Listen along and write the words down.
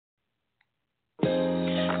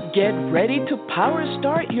Get ready to power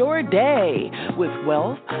start your day with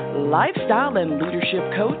wealth, lifestyle, and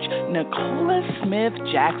leadership coach Nicola Smith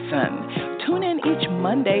Jackson. Tune in each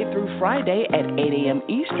Monday through Friday at 8 a.m.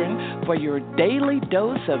 Eastern for your daily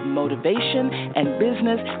dose of motivation and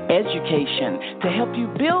business education to help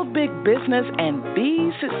you build big business and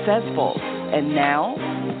be successful. And now,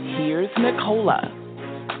 here's Nicola.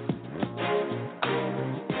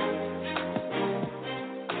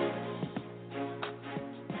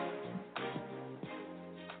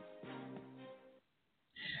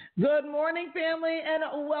 Good morning, family, and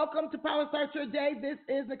welcome to Power Start Your Day. This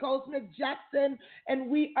is Nicole Smith Jackson, and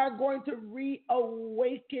we are going to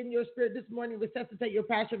reawaken your spirit this morning, resuscitate your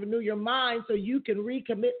passion, renew your mind so you can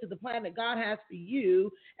recommit to the plan that God has for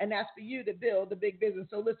you, and that's for you to build a big business.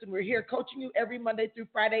 So listen, we're here coaching you every Monday through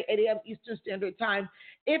Friday, 8 a.m. Eastern Standard Time.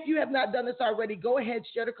 If you have not done this already, go ahead,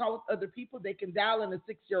 share the call with other people. They can dial in the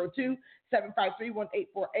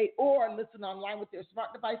 602-753-1848 or listen online with their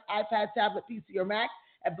smart device, iPad, tablet, PC, or Mac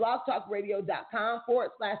at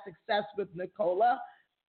blogtalkradio.com/success with Nicola.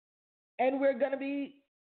 And we're going to be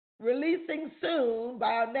releasing soon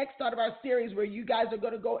by our next start of our series where you guys are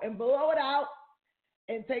going to go and blow it out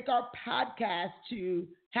and take our podcast to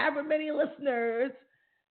however many listeners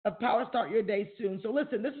of Power Start Your Day soon. So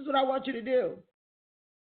listen, this is what I want you to do.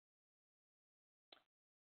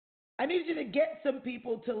 I need you to get some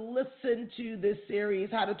people to listen to this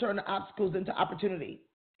series, How to Turn the Obstacles into Opportunity.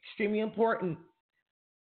 Extremely important.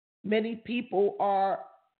 Many people are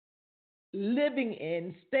living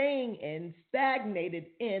in, staying in, stagnated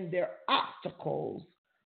in their obstacles.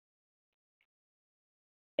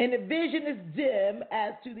 And the vision is dim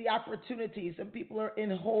as to the opportunities. Some people are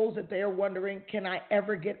in holes that they are wondering, can I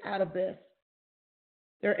ever get out of this?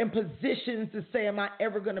 They're in positions to say, am I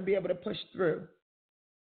ever going to be able to push through?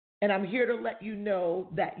 And I'm here to let you know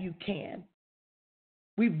that you can.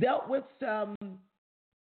 We've dealt with some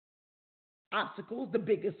obstacles, the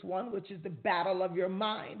biggest one, which is the battle of your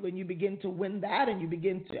mind. When you begin to win that and you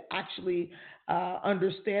begin to actually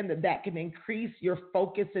understand that that can increase your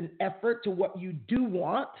focus and effort to what you do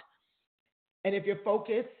want. And if your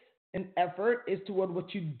focus and effort is toward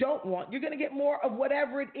what you don't want, you're going to get more of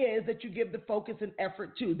whatever it is that you give the focus and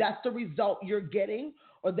effort to. That's the result you're getting,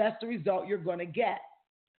 or that's the result you're going to get.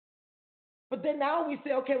 But then now we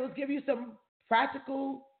say, okay, let's give you some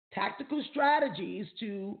practical, tactical strategies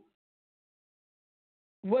to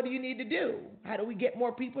what do you need to do? How do we get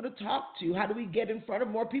more people to talk to? How do we get in front of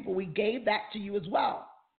more people? We gave that to you as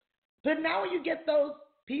well. But now when you get those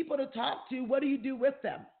people to talk to, what do you do with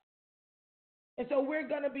them? And so we're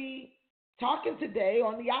going to be talking today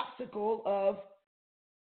on the obstacle of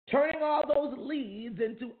turning all those leads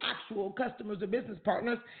into actual customers or business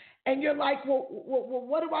partners. And you're like, well,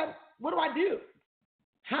 what do I do?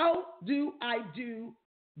 How do I do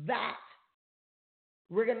that?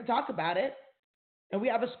 We're going to talk about it. And we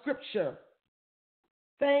have a scripture.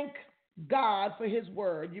 Thank God for his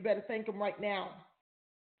word. You better thank him right now.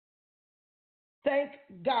 Thank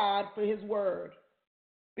God for his word.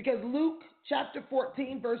 Because Luke chapter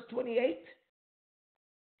 14, verse 28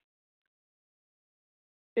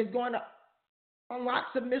 is going to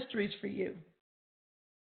unlock some mysteries for you.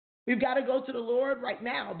 We've got to go to the Lord right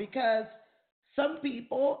now because some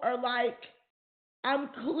people are like, I'm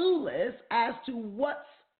clueless as to what's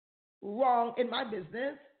wrong in my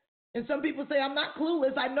business. And some people say, I'm not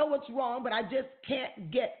clueless. I know what's wrong, but I just can't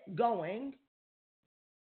get going.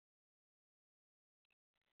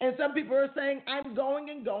 And some people are saying, I'm going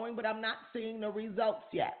and going, but I'm not seeing the results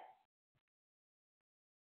yet.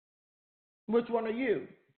 Which one are you?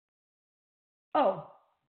 Oh,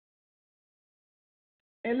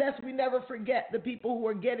 unless we never forget the people who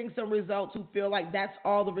are getting some results who feel like that's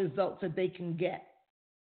all the results that they can get.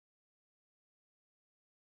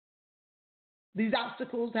 These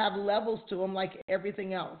obstacles have levels to them like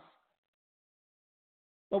everything else.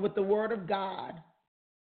 But with the word of God,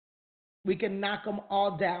 we can knock them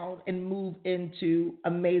all down and move into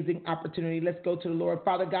amazing opportunity. Let's go to the Lord.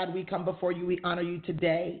 Father God, we come before you. We honor you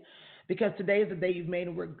today because today is the day you've made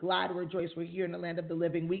and we're glad, we're rejoiced. We're here in the land of the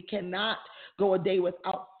living. We cannot go a day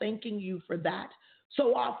without thanking you for that.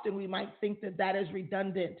 So often we might think that that is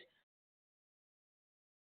redundant,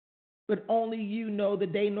 but only you know the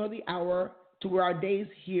day nor the hour to where our days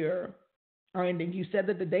here are ending. You said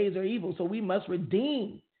that the days are evil, so we must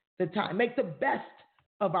redeem the time, make the best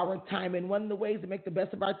of our time. And one of the ways to make the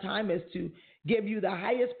best of our time is to give you the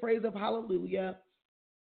highest praise of hallelujah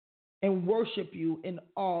and worship you in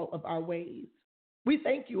all of our ways. We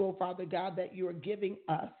thank you, oh Father God, that you are giving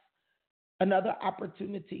us another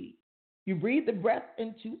opportunity You breathe the breath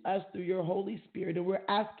into us through your Holy Spirit, and we're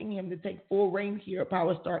asking Him to take full reign here at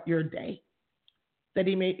Power Start Your Day, that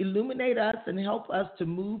He may illuminate us and help us to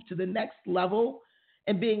move to the next level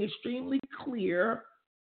and being extremely clear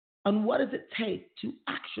on what does it take to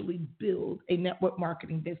actually build a network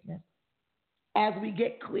marketing business. As we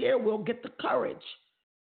get clear, we'll get the courage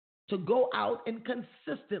to go out and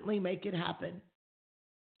consistently make it happen.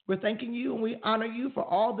 We're thanking you and we honor you for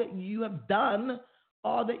all that you have done,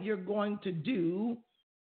 all that you're going to do,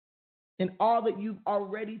 and all that you've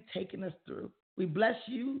already taken us through. We bless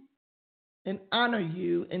you and honor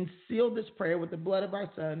you and seal this prayer with the blood of our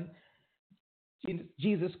Son,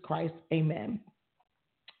 Jesus Christ. Amen.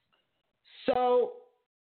 So,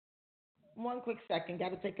 one quick second, got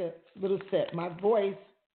to take a little sip. My voice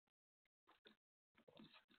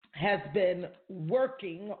has been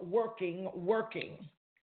working.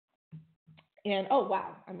 And oh,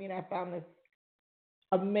 wow. I mean, I found this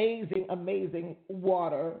amazing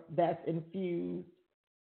water that's infused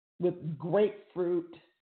with grapefruit.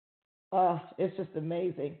 It's just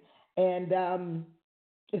amazing. And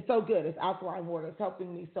it's so good. It's alkaline water. It's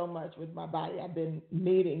helping me so much with my body. I've been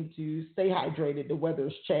needing to stay hydrated. The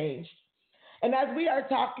weather's changed. And as we are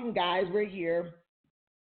talking, guys, we're here,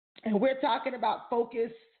 and we're talking about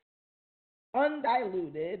focused,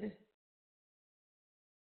 undiluted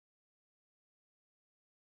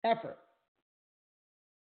effort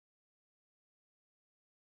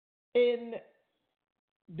in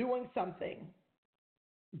doing something,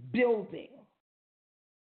 building.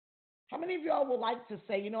 How many of y'all would like to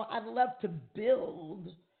say, I'd love to build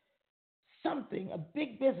something, a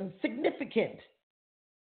big business, significant,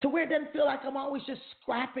 to where it doesn't feel like I'm always just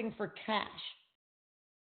scrapping for cash?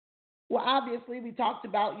 Well, obviously, we talked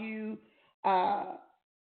about you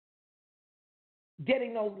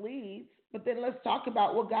getting those leads, but then let's talk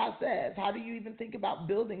about what God says. How do you even think about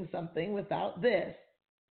building something without this?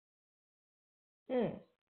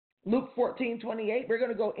 Luke 14:28. We're going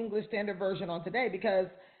to go English Standard Version on today because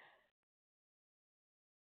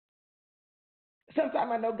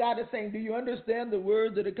sometimes I know God is saying, do you understand the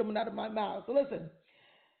words that are coming out of my mouth? So listen.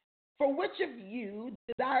 For which of you,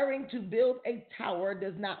 desiring to build a tower,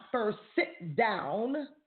 does not first sit down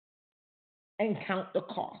and count the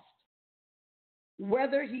cost,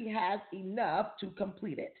 whether he has enough to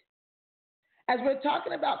complete it? As we're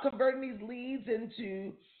talking about converting these leads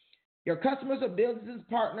into your customers or business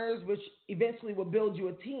partners, which eventually will build you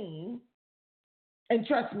a team, and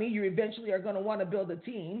trust me, you eventually are going to want to build a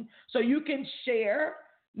team so you can share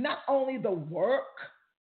not only the work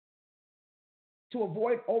to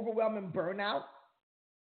avoid overwhelm and burnout,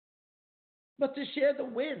 but to share the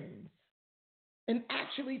wins and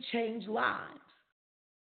actually change lives.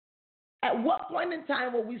 At what point in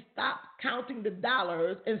time will we stop counting the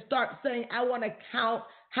dollars and start saying, I want to count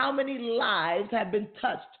how many lives have been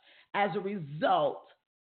touched as a result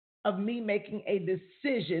of me making a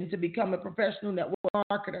decision to become a professional network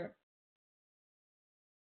marketer?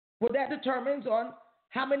 Well, that determines on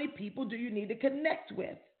how many people do you need to connect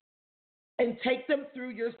with and take them through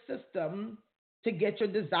your system to get your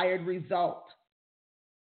desired result.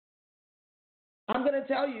 I'm going to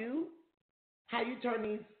tell you how you turn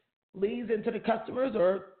these leads into the customers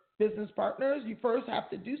or business partners. You first have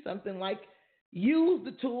to do something like use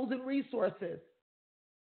the tools and resources.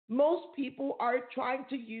 Most people are trying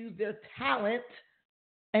to use their talent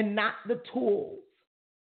and not the tools.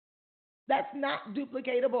 That's not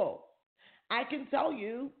duplicatable. I can tell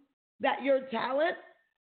you that your talent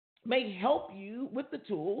may help you with the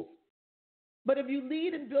tools, but if you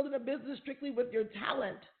lead in building a business strictly with your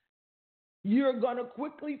talent, you're going to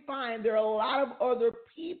quickly find there are a lot of other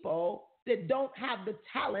people that don't have the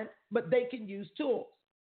talent, but they can use tools.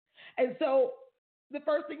 And so the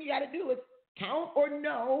first thing you got to do is count or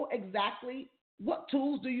know exactly what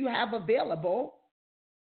tools do you have available.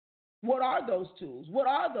 What are those tools? What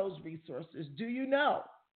are those resources? Do you know?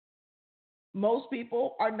 Most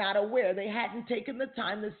people are not aware. They hadn't taken the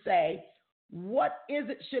time to say, what is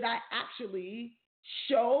it should I actually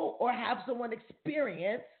show or have someone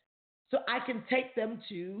experience so I can take them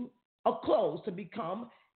to a close to become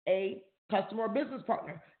a customer or business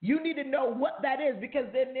partner? You need to know what that is, because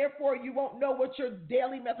then therefore you won't know what your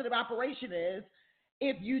daily method of operation is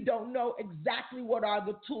if you don't know exactly what are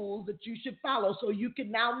the tools that you should follow, so you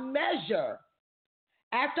can now measure.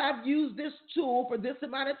 After I've used this tool for this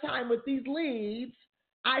amount of time with these leads,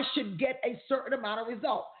 I should get a certain amount of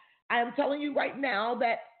result. I am telling you right now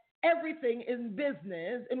that everything in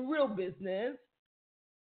business, in real business,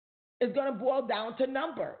 is going to boil down to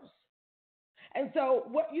numbers. And so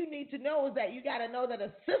what you need to know is that you got to know that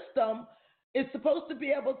a system is supposed to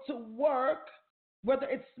be able to work whether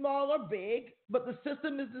it's small or big, but the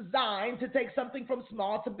system is designed to take something from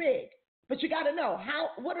small to big. But you got to know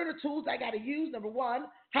what are the tools I got to use? Number one,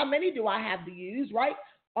 how many do I have to use, right?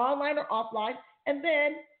 Online or offline? And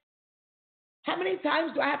then how many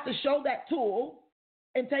times do I have to show that tool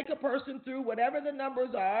and take a person through whatever the numbers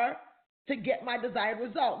are to get my desired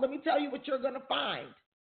result? Let me tell you what you're going to find.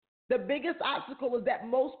 The biggest obstacle is that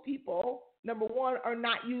most people, number one, are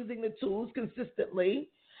not using the tools consistently,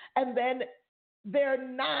 and then they're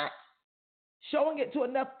not showing it to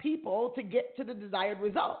enough people to get to the desired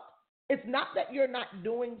result. It's not that you're not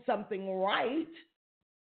doing something right.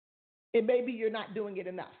 It may be you're not doing it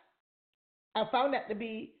enough. I found that to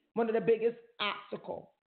be one of the biggest obstacles.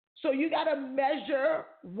 So you got to measure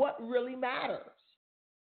what really matters.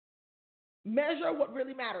 Measure what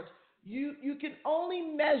really matters. You can only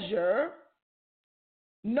measure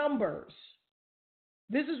numbers.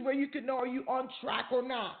 This is where you can know, are you on track or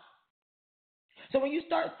not? So when you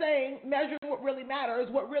start saying measuring what really matters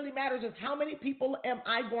is how many people am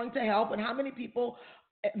I going to help and how many people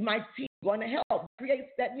my team is going to help.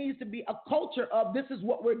 That needs to be a culture of this is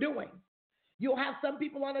what we're doing. You'll have some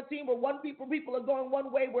people on a team where people are going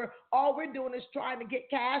one way where all we're doing is trying to get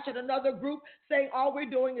cash, and another group saying all we're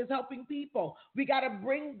doing is helping people. We got to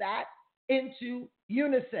bring that into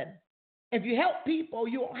unison. If you help people,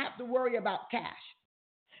 you won't have to worry about cash.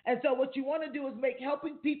 And so what you want to do is make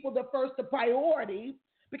helping people the priority,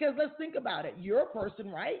 because let's think about it. You're a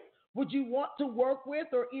person, right? Would you want to work with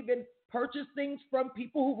or even purchase things from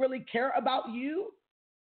people who really care about you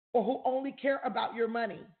or who only care about your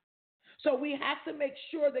money? So we have to make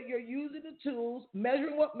sure that you're using the tools,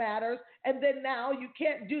 measuring what matters, and then now you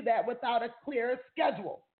can't do that without a clear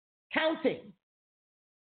schedule. Counting.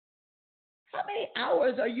 How many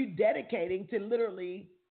hours are you dedicating to literally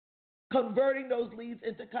converting those leads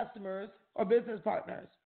into customers or business partners?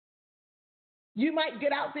 You might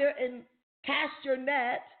get out there and cast your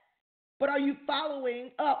net, but are you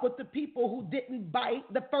following up with the people who didn't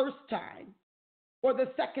bite the first time or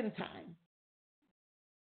the second time?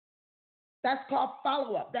 That's called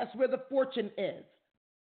follow-up. That's where the fortune is.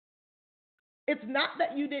 It's not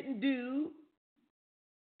that you didn't do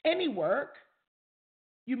any work.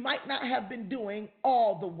 You might not have been doing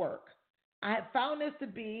all the work. I have found this to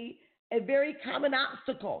be a very common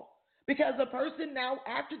obstacle, because a person now,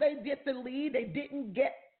 after they get the lead, they didn't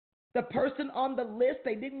get the person on the list.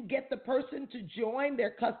 They didn't get the person to join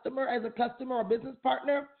their customer as a customer or business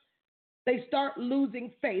partner. They start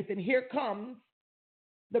losing faith. And here comes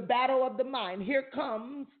the battle of the mind. Here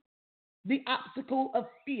comes the obstacle of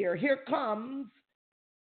fear. Here comes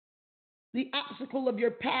the obstacle of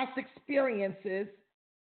your past experiences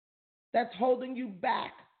that's holding you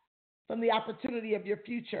back from the opportunity of your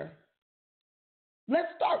future. Let's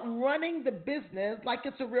start running the business like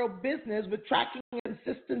it's a real business with tracking and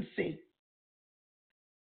consistency.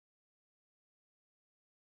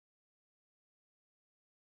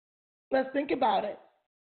 Let's think about it.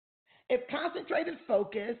 If concentrated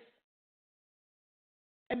focus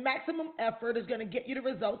and maximum effort is going to get you the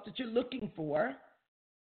results that you're looking for,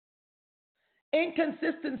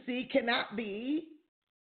 inconsistency cannot be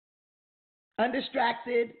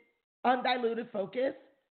undistracted, undiluted focus.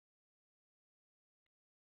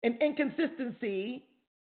 And inconsistency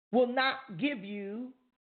will not give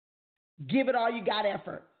it all you got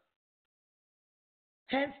effort.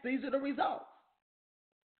 Hence, these are the results.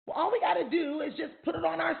 Well, all we got to do is just put it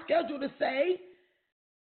on our schedule to say,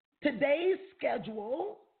 today's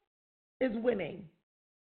schedule is winning.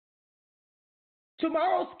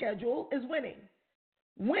 Tomorrow's schedule is winning.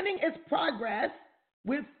 Winning is progress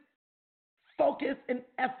with focus and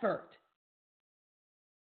effort,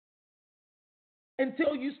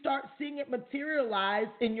 until you start seeing it materialize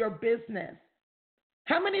in your business.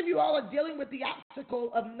 How many of you all are dealing with the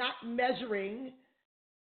obstacle of not measuring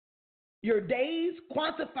your days,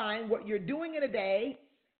 quantifying what you're doing in a day?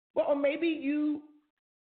 Well, or maybe you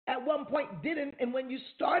at one point didn't, and when you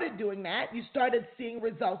started doing that, you started seeing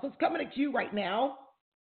results. Let's come in a queue right now,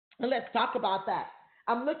 and let's talk about that.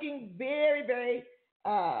 I'm looking very, very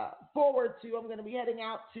forward to, I'm going to be heading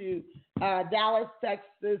out to Dallas,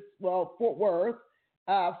 Texas, Fort Worth,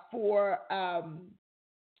 for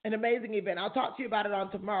an amazing event. I'll talk to you about it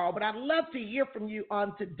on tomorrow, but I'd love to hear from you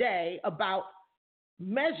on today about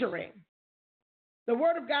measuring. The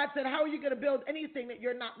Word of God said, how are you going to build anything that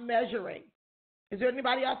you're not measuring? Is there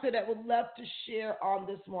anybody out there that would love to share on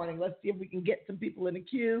this morning? Let's see if we can get some people in the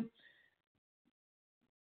queue.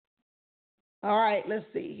 All right, let's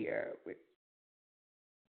see here.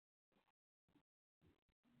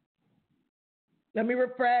 Let me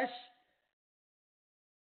refresh.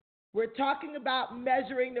 We're talking about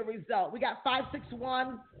measuring the result. We got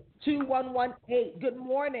 561-2118. Good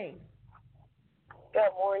morning.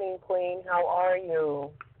 Good morning, Queen. How are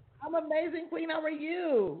you? I'm amazing, Queen. How are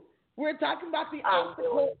you? We're talking about the I'm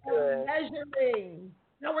obstacle doing of measuring.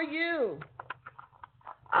 How are you?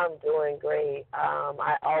 I'm doing great. I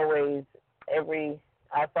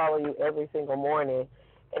follow you every single morning,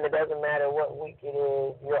 and it doesn't matter what week it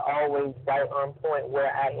is. You're always right on point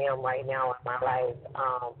where I am right now in my life.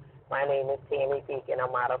 My name is Tammy Peak, and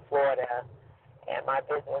I'm out of Florida. And my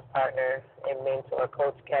business partner and mentor,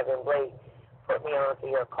 Coach Kevin Blake, put me onto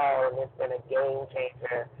your call, and it's been a game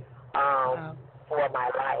changer for my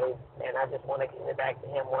life. And I just want to give it back to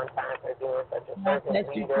him one time for being such a servant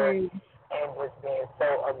leader and just being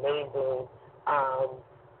so amazing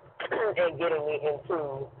and getting me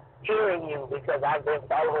into hearing you, because I've been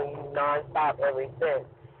following you nonstop ever since.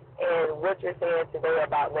 And what you're saying today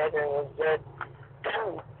about measuring is just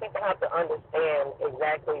people have to understand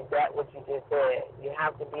exactly what you just said. You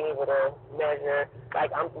have to be able to measure.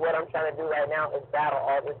 What I'm trying to do right now is battle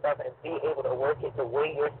all this stuff and be able to work it the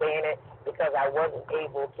way you're saying it, because I wasn't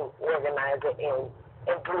able to organize it and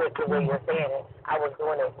do it the way you're saying it. I was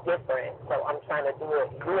doing it different. So I'm trying to do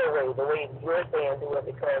it your way, the way you're saying do it,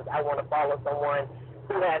 because I want to follow someone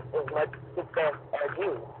who has as much success as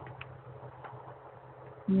you.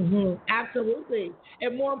 Absolutely.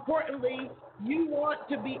 And more importantly, you want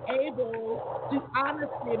to be able to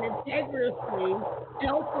honestly and integriously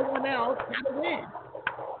tell someone else how to win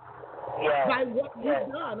by what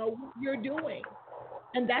you've done or what you're doing.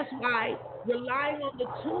 And that's why relying on the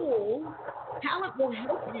tools, talent will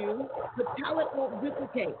help you, but talent won't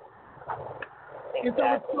duplicate. And so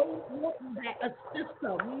it's so important that a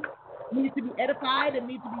system needs to be edified and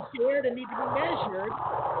needs to be shared and needs to be measured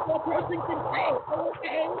so a person can say, oh,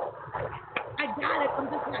 okay, I got it.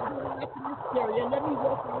 I'm just not doing enough in this area. Let me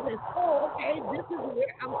work on this. Oh, okay, this is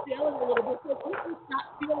where I'm failing a little bit. So people stop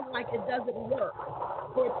feeling like it doesn't work.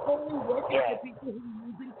 So it's only working for people who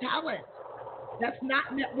are using talent. That's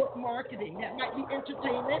not network marketing. That might be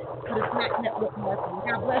entertainment, but it's not network marketing.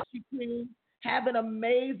 God bless you, Queen. Have an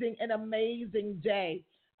amazing day.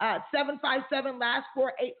 757 last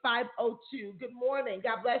 48502. Good morning.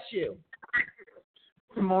 God bless you.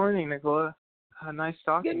 Good morning, Nicola. Nice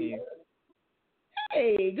talking to you.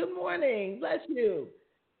 Hey, good morning. Bless you.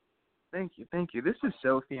 Thank you. This is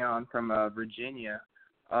Sophion from Virginia.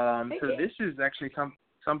 So this is actually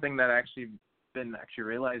something that I've been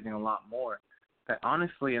realizing a lot more. That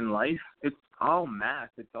honestly in life, it's all math.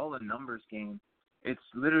 It's all a numbers game. It's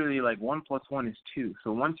literally like 1 + 1 is 2.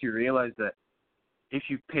 So once you realize that if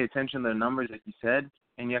you pay attention to the numbers that you said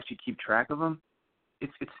and you actually keep track of them,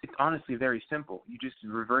 it's honestly very simple. You just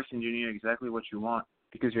reverse engineer exactly what you want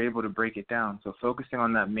because you're able to break it down. So focusing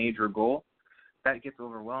on that major goal, that gets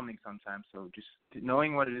overwhelming sometimes. So just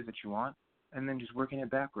knowing what it is that you want and then just working it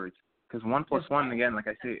backwards. Because 1 + 1, again, like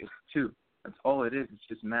I say, is 2. That's all it is. It's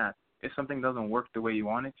just math. If something doesn't work the way you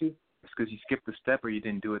want it to, it's because you skipped a step or you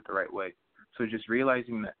didn't do it the right way. So just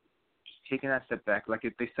realizing that, just taking that step back, like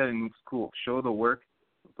they said in school, show the work,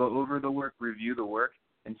 go over the work, review the work,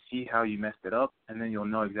 and see how you messed it up, and then you'll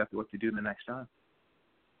know exactly what to do the next time.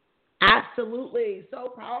 Absolutely. So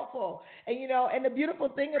powerful. And, and the beautiful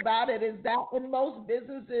thing about it is that in most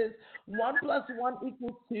businesses, 1 + 1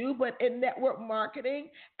 = 2, but in network marketing,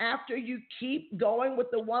 after you keep going with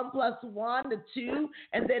the 1 + 1, the 2,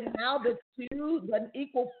 and then now the 2 doesn't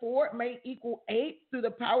equal 4, it may equal 8 through the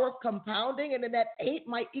power of compounding, and then that 8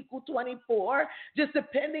 might equal 24, just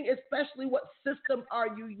depending, especially what system are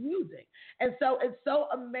you using. And so it's so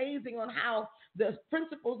amazing on how the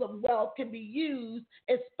principles of wealth can be used,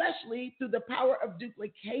 especially through the power of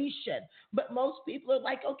duplication. But most people are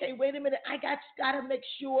like, okay, wait a minute, I got to make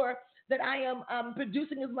sure that I am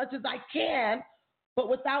producing as much as I can. But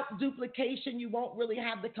without duplication, you won't really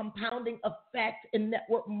have the compounding effect in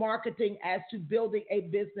network marketing as to building a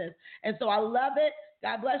business. And so I love it.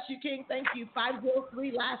 God bless you, King. Thank you.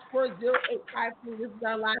 503 last 40853. This is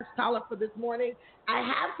our last caller for this morning. I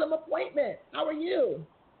have some appointments. How are you?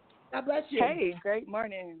 God bless you. Hey, great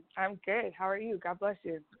morning. I'm good. How are you? God bless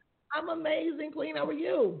you. I'm amazing, Queen. How are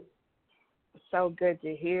you? So good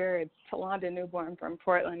to hear. It's Talonda Newborn from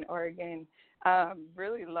Portland, Oregon.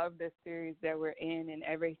 Really love this series that we're in and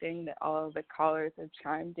everything that all of the callers have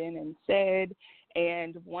chimed in and said.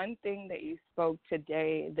 And one thing that you spoke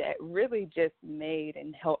today that really just made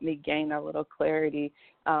and helped me gain a little clarity,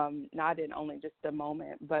 not in only just a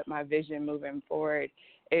moment, but my vision moving forward,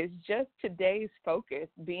 is just today's focus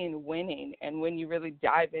being winning. And when you really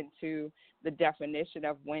dive into the definition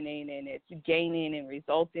of winning, and it's gaining and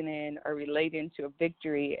resulting in or relating to a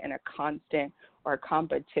victory and a constant or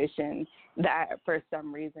competition that for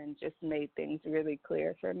some reason just made things really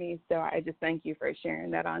clear for me. So I just thank you for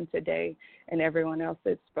sharing that on today and everyone else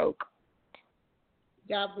that spoke.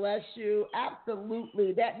 God bless you.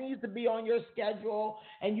 Absolutely. That needs to be on your schedule,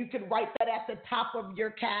 and you can write that at the top of your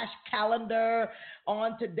cash calendar.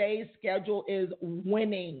 On today's schedule is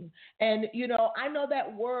winning. And, you know, I know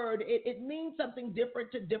that word, it means something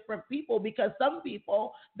different to different people, because some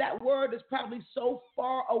people, that word is probably so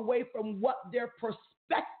far away from what their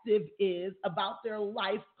perspective is about their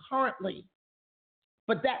life currently.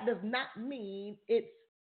 But that does not mean it's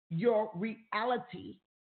your reality.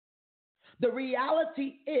 The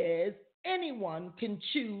reality is anyone can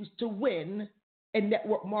choose to win in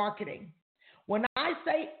network marketing. When I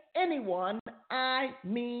say anyone, I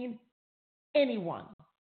mean anyone.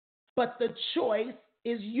 But the choice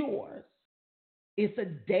is yours. It's a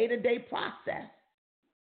day-to-day process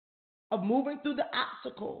of moving through the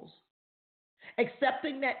obstacles,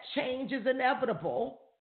 accepting that change is inevitable,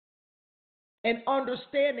 and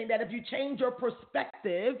understanding that if you change your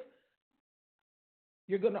perspective,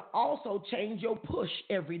 you're going to also change your push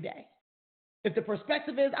every day. If the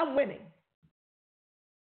perspective is, I'm winning.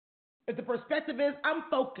 If the perspective is, I'm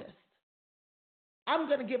focused. I'm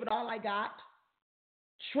going to give it all I got.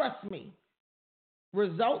 Trust me,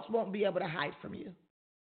 results won't be able to hide from you.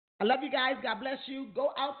 I love you guys. God bless you. Go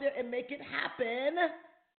out there and make it happen.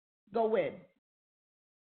 Go win.